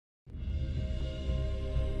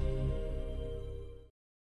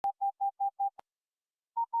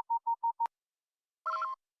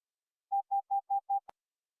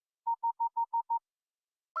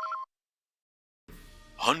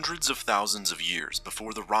Hundreds of thousands of years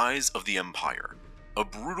before the rise of the Empire, a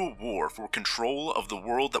brutal war for control of the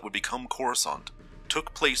world that would become Coruscant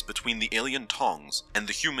took place between the alien Taungs and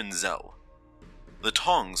the human Zell. The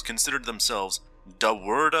Taungs considered themselves Da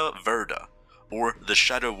Verda, or the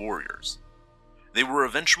Shadow Warriors. They were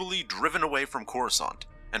eventually driven away from Coruscant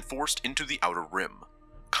and forced into the Outer Rim,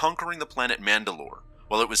 conquering the planet Mandalore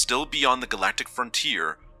while it was still beyond the galactic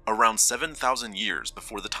frontier around 7,000 years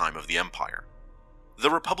before the time of the Empire. The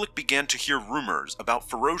Republic began to hear rumors about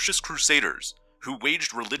ferocious crusaders who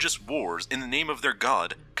waged religious wars in the name of their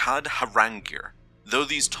god Kad Harangir, though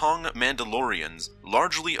these Taung Mandalorians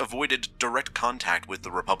largely avoided direct contact with the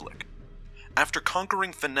Republic. After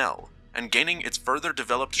conquering Fennel and gaining its further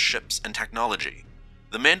developed ships and technology,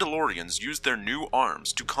 the Mandalorians used their new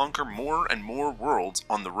arms to conquer more and more worlds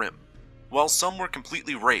on the Rim. While some were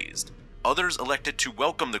completely razed, others elected to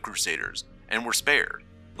welcome the Crusaders and were spared,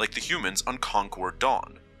 like the humans on Concord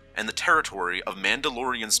Dawn, and the territory of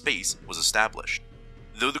Mandalorian space was established.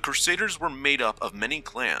 Though the Crusaders were made up of many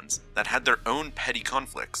clans that had their own petty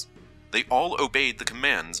conflicts, they all obeyed the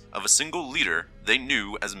commands of a single leader they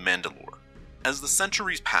knew as Mandalore. As the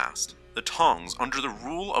centuries passed, the Taungs, under the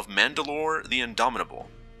rule of Mandalore the Indomitable,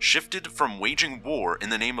 shifted from waging war in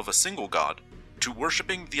the name of a single god to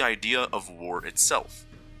worshipping the idea of war itself.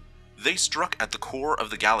 They struck at the core of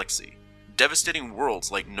the galaxy, devastating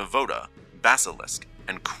worlds like Novoda, Basilisk,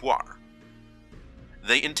 and Quar.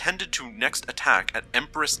 They intended to next attack at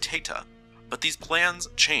Empress Teta, but these plans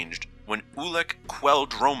changed when Ulek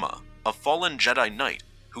Queldroma, a fallen Jedi Knight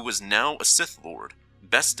who was now a Sith Lord,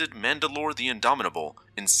 bested Mandalore the Indomitable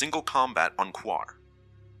in single combat on Quar.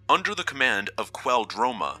 Under the command of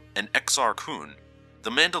Queldroma and Exar Kun, the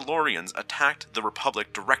Mandalorians attacked the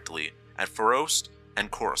Republic directly at Ferost and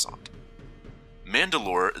Coruscant.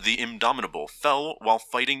 Mandalore the Indomitable fell while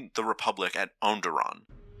fighting the Republic at Onderon,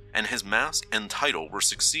 and his mask and title were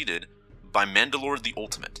succeeded by Mandalore the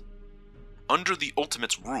Ultimate. Under the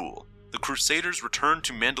Ultimate's rule, the Crusaders returned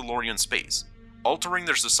to Mandalorian space, altering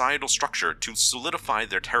their societal structure to solidify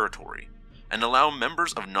their territory, and allow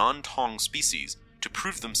members of non-Taung species to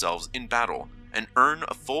prove themselves in battle and earn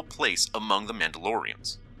a full place among the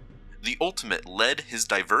Mandalorians. The Ultimate led his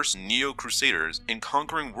diverse Neo-Crusaders in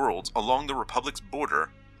conquering worlds along the Republic's border,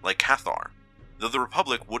 like Cathar, though the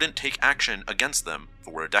Republic wouldn't take action against them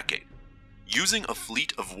for a decade. Using a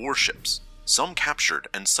fleet of warships, some captured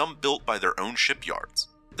and some built by their own shipyards,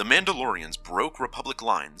 the Mandalorians broke Republic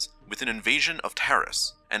lines with an invasion of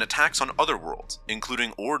Taris and attacks on other worlds,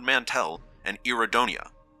 including Ord Mantell and Iridonia.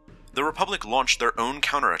 The Republic launched their own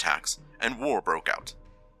counterattacks, and war broke out.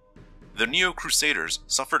 The Neo-Crusaders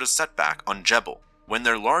suffered a setback on Jebel, when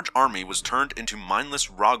their large army was turned into mindless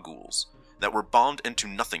Raghouls that were bombed into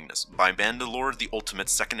nothingness by Mandalore the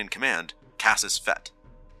Ultimate's second-in-command, Cassus Fett.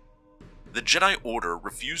 The Jedi Order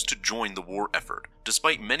refused to join the war effort,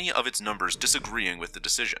 despite many of its numbers disagreeing with the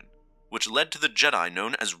decision, which led to the Jedi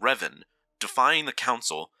known as Revan defying the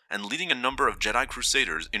Council and leading a number of Jedi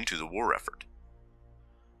Crusaders into the war effort.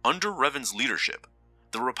 Under Revan's leadership,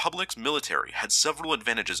 the Republic's military had several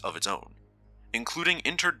advantages of its own, including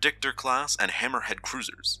interdictor-class and hammerhead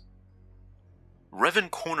cruisers.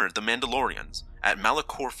 Revan cornered the Mandalorians at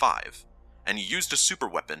Malachor V, and used a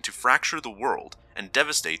superweapon to fracture the world and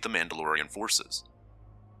devastate the Mandalorian forces.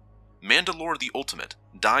 Mandalore the Ultimate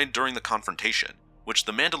died during the confrontation, which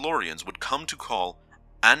the Mandalorians would come to call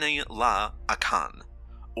Ane La Akan,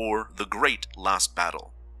 or the Great Last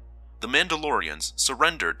Battle. The Mandalorians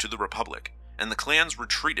surrendered to the Republic, and the clans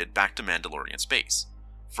retreated back to Mandalorian space,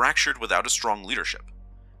 fractured without a strong leadership.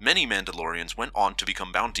 Many Mandalorians went on to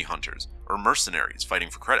become bounty hunters or mercenaries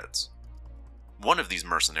fighting for credits. One of these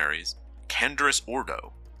mercenaries, Canderous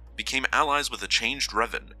Ordo, became allies with a changed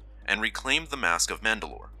Revan and reclaimed the mask of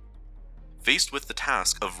Mandalore. Faced with the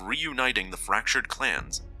task of reuniting the fractured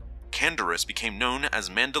clans, Canderous became known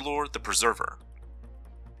as Mandalore the Preserver.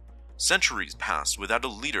 Centuries passed without a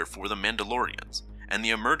leader for the Mandalorians, and the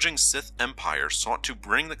emerging Sith Empire sought to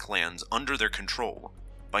bring the clans under their control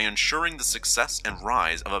by ensuring the success and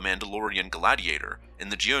rise of a Mandalorian gladiator in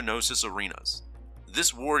the Geonosis arenas.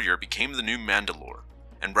 This warrior became the new Mandalore,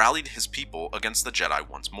 and rallied his people against the Jedi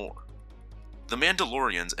once more. The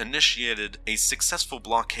Mandalorians initiated a successful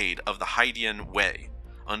blockade of the Hydian Way,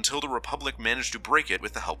 until the Republic managed to break it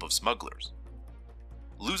with the help of smugglers.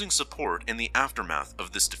 Losing support in the aftermath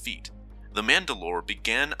of this defeat, the Mandalore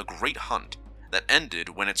began a great hunt that ended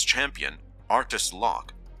when its champion, Artus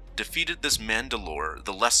Locke, defeated this Mandalore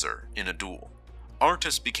the Lesser in a duel.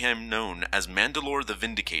 Artus became known as Mandalore the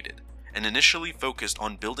Vindicated, and initially focused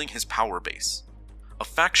on building his power base. A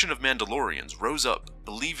faction of Mandalorians rose up,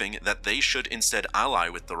 believing that they should instead ally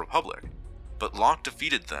with the Republic, but Locke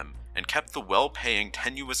defeated them and kept the well-paying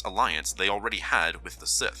tenuous alliance they already had with the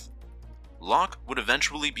Sith. Locke would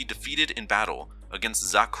eventually be defeated in battle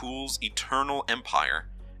against Zakuul's Eternal Empire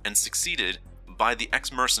and succeeded by the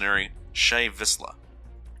ex-mercenary Shae Vizsla.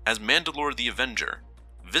 As Mandalore the Avenger,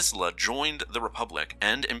 Vizsla joined the Republic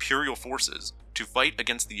and Imperial forces to fight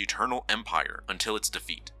against the Eternal Empire until its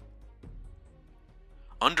defeat.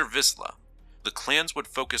 Under Vizsla, the clans would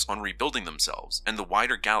focus on rebuilding themselves and the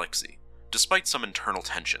wider galaxy, despite some internal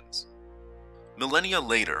tensions. Millennia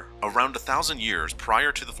later, around 1,000 years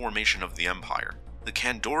prior to the formation of the Empire, the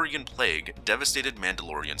Kandorian Plague devastated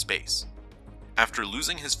Mandalorian space. After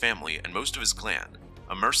losing his family and most of his clan,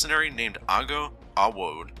 a mercenary named Ago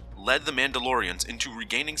Awod led the Mandalorians into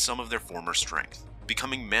regaining some of their former strength,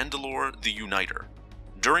 becoming Mandalore the Uniter.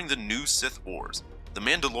 During the New Sith Wars, the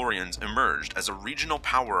Mandalorians emerged as a regional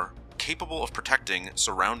power capable of protecting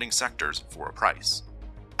surrounding sectors for a price.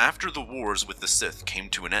 After the wars with the Sith came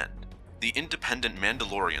to an end, the independent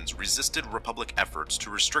Mandalorians resisted Republic efforts to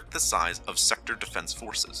restrict the size of sector defense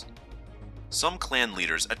forces. Some clan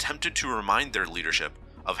leaders attempted to remind their leadership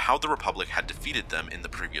of how the Republic had defeated them in the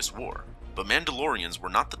previous war, but Mandalorians were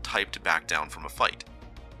not the type to back down from a fight.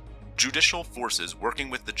 Judicial forces working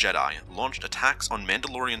with the Jedi launched attacks on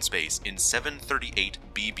Mandalorian space in 738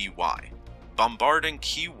 BBY, bombarding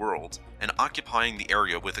key worlds and occupying the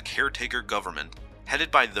area with a caretaker government headed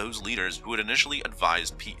by those leaders who had initially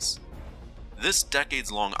advised peace. This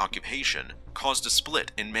decades-long occupation caused a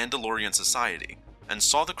split in Mandalorian society and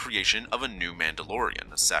saw the creation of a new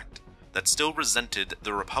Mandalorian sect that still resented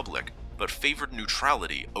the Republic but favored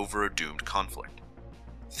neutrality over a doomed conflict.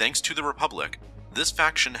 Thanks to the Republic, this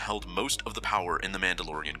faction held most of the power in the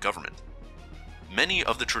Mandalorian government. Many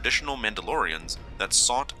of the traditional Mandalorians that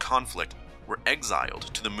sought conflict were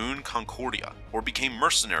exiled to the moon Concordia or became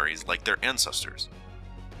mercenaries like their ancestors.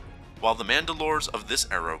 While the Mandalores of this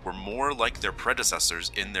era were more like their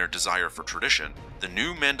predecessors in their desire for tradition, the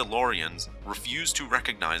new Mandalorians refused to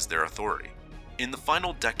recognize their authority. In the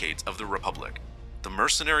final decades of the Republic, the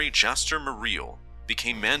mercenary Jaster Muriel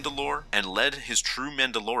became Mandalore and led his true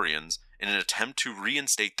Mandalorians in an attempt to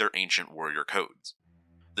reinstate their ancient warrior codes.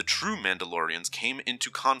 The true Mandalorians came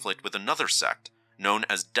into conflict with another sect known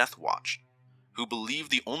as Death Watch, who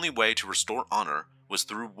believed the only way to restore honor was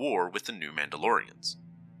through war with the new Mandalorians.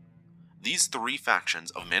 These three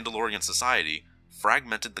factions of Mandalorian society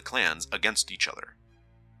fragmented the clans against each other.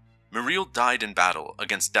 Muriel died in battle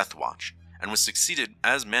against Death Watch and was succeeded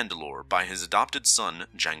as Mandalore by his adopted son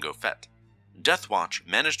Jango Fett. Death Watch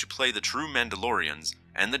managed to play the true Mandalorians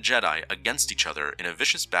and the Jedi against each other in a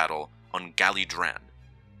vicious battle on Gali Dran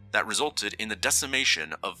that resulted in the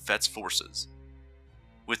decimation of Fett's forces.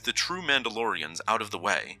 With the true Mandalorians out of the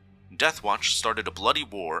way, Death Watch started a bloody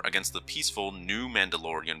war against the peaceful new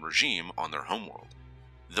Mandalorian regime on their homeworld.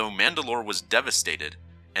 Though Mandalore was devastated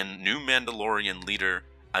and new Mandalorian leader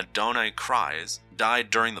Adonai Kryze died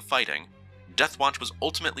during the fighting, Death Watch was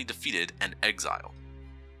ultimately defeated and exiled.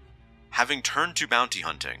 Having turned to bounty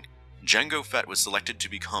hunting, Jango Fett was selected to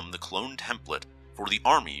become the clone template for the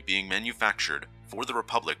army being manufactured for the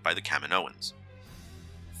Republic by the Kaminoans.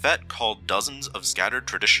 Fett called dozens of scattered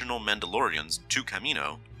traditional Mandalorians to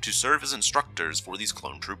Kamino to serve as instructors for these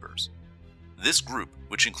clone troopers. This group,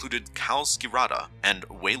 which included Kal Skirata and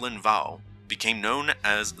Waylon Vao, became known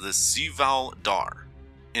as the Sival Dar.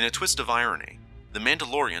 In a twist of irony, the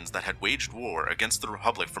Mandalorians that had waged war against the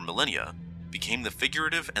Republic for millennia became the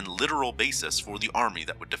figurative and literal basis for the army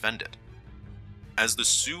that would defend it. As the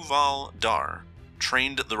Suval Dar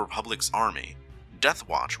trained the Republic's army, Death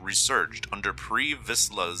Watch resurged under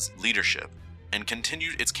Pre-Vizsla's leadership and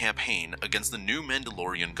continued its campaign against the new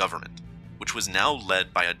Mandalorian government, which was now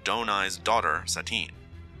led by Adonai's daughter, Satine.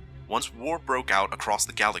 Once war broke out across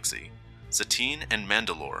the galaxy, Satine and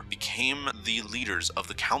Mandalore became the leaders of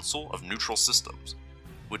the Council of Neutral Systems,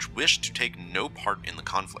 which wished to take no part in the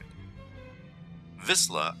conflict.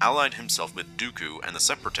 Vizsla allied himself with Dooku and the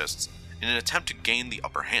Separatists in an attempt to gain the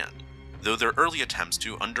upper hand, though their early attempts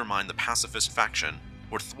to undermine the pacifist faction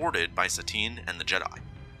were thwarted by Satine and the Jedi.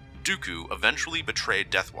 Dooku eventually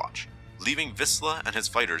betrayed Death Watch, leaving Vizsla and his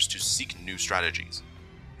fighters to seek new strategies.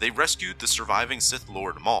 They rescued the surviving Sith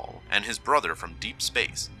Lord Maul and his brother from deep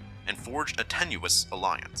space, and forged a tenuous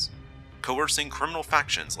alliance, coercing criminal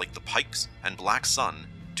factions like the Pikes and Black Sun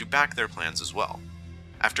to back their plans as well.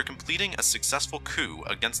 After completing a successful coup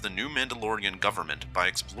against the new Mandalorian government by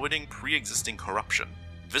exploiting pre-existing corruption,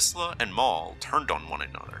 Vizsla and Maul turned on one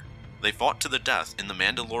another. They fought to the death in the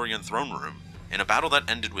Mandalorian throne room, in a battle that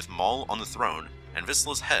ended with Maul on the throne and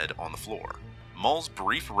Vizsla's head on the floor. Maul's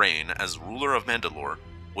brief reign as ruler of Mandalore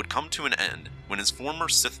would come to an end when his former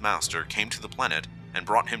Sith Master came to the planet and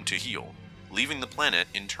brought him to heel, leaving the planet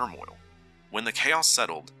in turmoil. When the chaos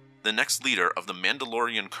settled, the next leader of the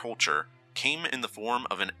Mandalorian culture came in the form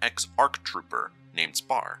of an ex-ARC trooper named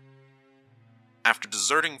Spar. After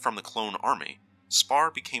deserting from the clone army, Spar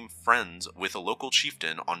became friends with a local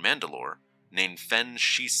chieftain on Mandalore named Fen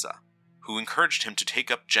Shisa, who encouraged him to take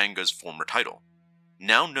up Jango's former title.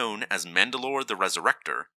 Now known as Mandalore the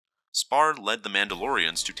Resurrector, Spar led the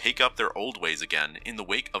Mandalorians to take up their old ways again in the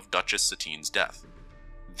wake of Duchess Satine's death.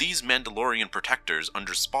 These Mandalorian protectors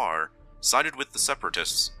under Spar sided with the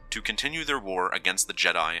Separatists to continue their war against the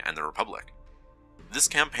Jedi and the Republic. This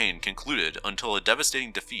campaign concluded until a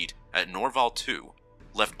devastating defeat at Norval II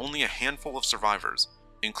left only a handful of survivors,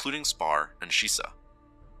 including Spar and Shisa.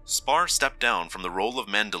 Spar stepped down from the role of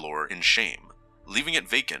Mandalore in shame, leaving it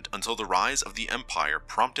vacant until the rise of the Empire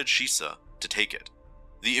prompted Shisa to take it.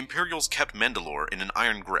 The Imperials kept Mandalore in an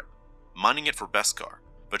iron grip, mining it for Beskar,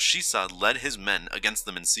 but Shisa led his men against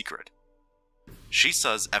them in secret.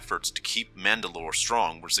 Shisa's efforts to keep Mandalore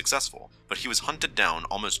strong were successful, but he was hunted down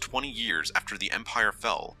almost 20 years after the Empire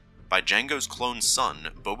fell by Jango's clone son,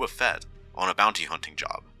 Boba Fett, on a bounty hunting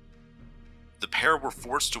job. The pair were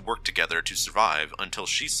forced to work together to survive until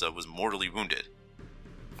Shisa was mortally wounded.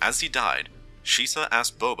 As he died, Shisa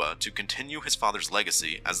asked Boba to continue his father's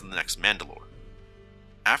legacy as the next Mandalore.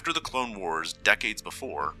 After the Clone Wars decades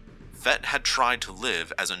before, Fett had tried to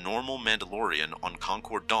live as a normal Mandalorian on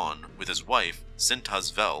Concord Dawn with his wife,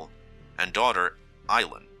 Sintaz Vel, and daughter,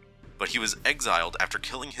 Aylan, but he was exiled after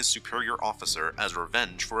killing his superior officer as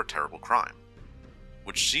revenge for a terrible crime.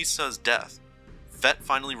 With Shisa's death, Fett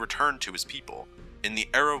finally returned to his people in the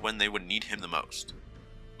era when they would need him the most.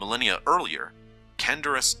 Millennia earlier,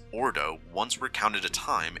 Canderous Ordo once recounted a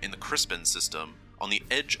time in the Crispin system on the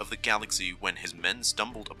edge of the galaxy when his men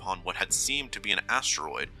stumbled upon what had seemed to be an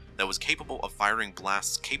asteroid that was capable of firing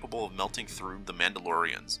blasts capable of melting through the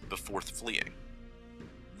Mandalorians before fleeing.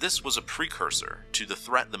 This was a precursor to the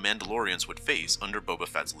threat the Mandalorians would face under Boba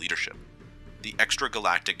Fett's leadership, the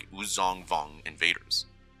extragalactic Uzong Vong invaders.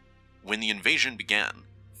 When the invasion began,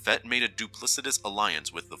 Fett made a duplicitous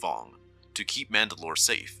alliance with the Vong to keep Mandalore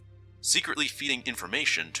safe, secretly feeding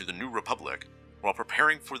information to the New Republic while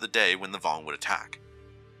preparing for the day when the Vong would attack.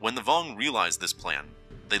 When the Vong realized this plan,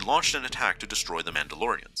 they launched an attack to destroy the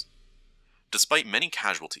Mandalorians. Despite many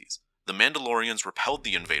casualties, the Mandalorians repelled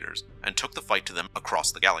the invaders and took the fight to them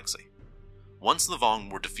across the galaxy. Once the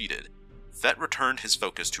Vong were defeated, Fett returned his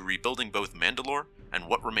focus to rebuilding both Mandalore and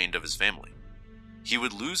what remained of his family. He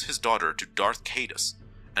would lose his daughter to Darth Caedus,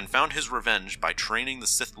 and found his revenge by training the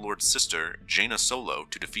Sith Lord's sister, Jaina Solo,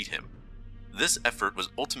 to defeat him. This effort was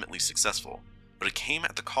ultimately successful, but it came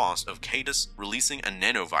at the cost of Caedus releasing a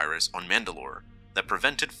nanovirus on Mandalore that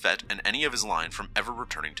prevented Fett and any of his line from ever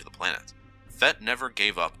returning to the planet. Fett never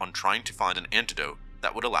gave up on trying to find an antidote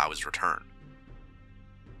that would allow his return.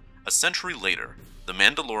 A century later, the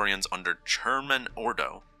Mandalorians under Chairman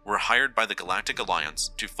Ordo were hired by the Galactic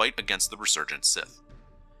Alliance to fight against the resurgent Sith.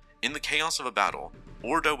 In the chaos of a battle,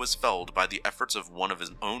 Ordo was felled by the efforts of one of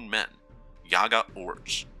his own men, Yaga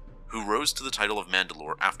Orch, who rose to the title of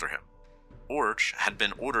Mandalore after him. Orch had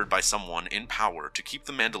been ordered by someone in power to keep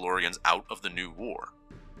the Mandalorians out of the new war,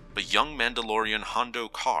 but young Mandalorian Hondo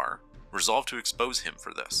Kar resolved to expose him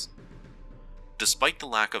for this. Despite the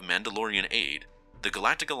lack of Mandalorian aid, the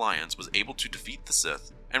Galactic Alliance was able to defeat the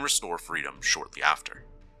Sith and restore freedom shortly after.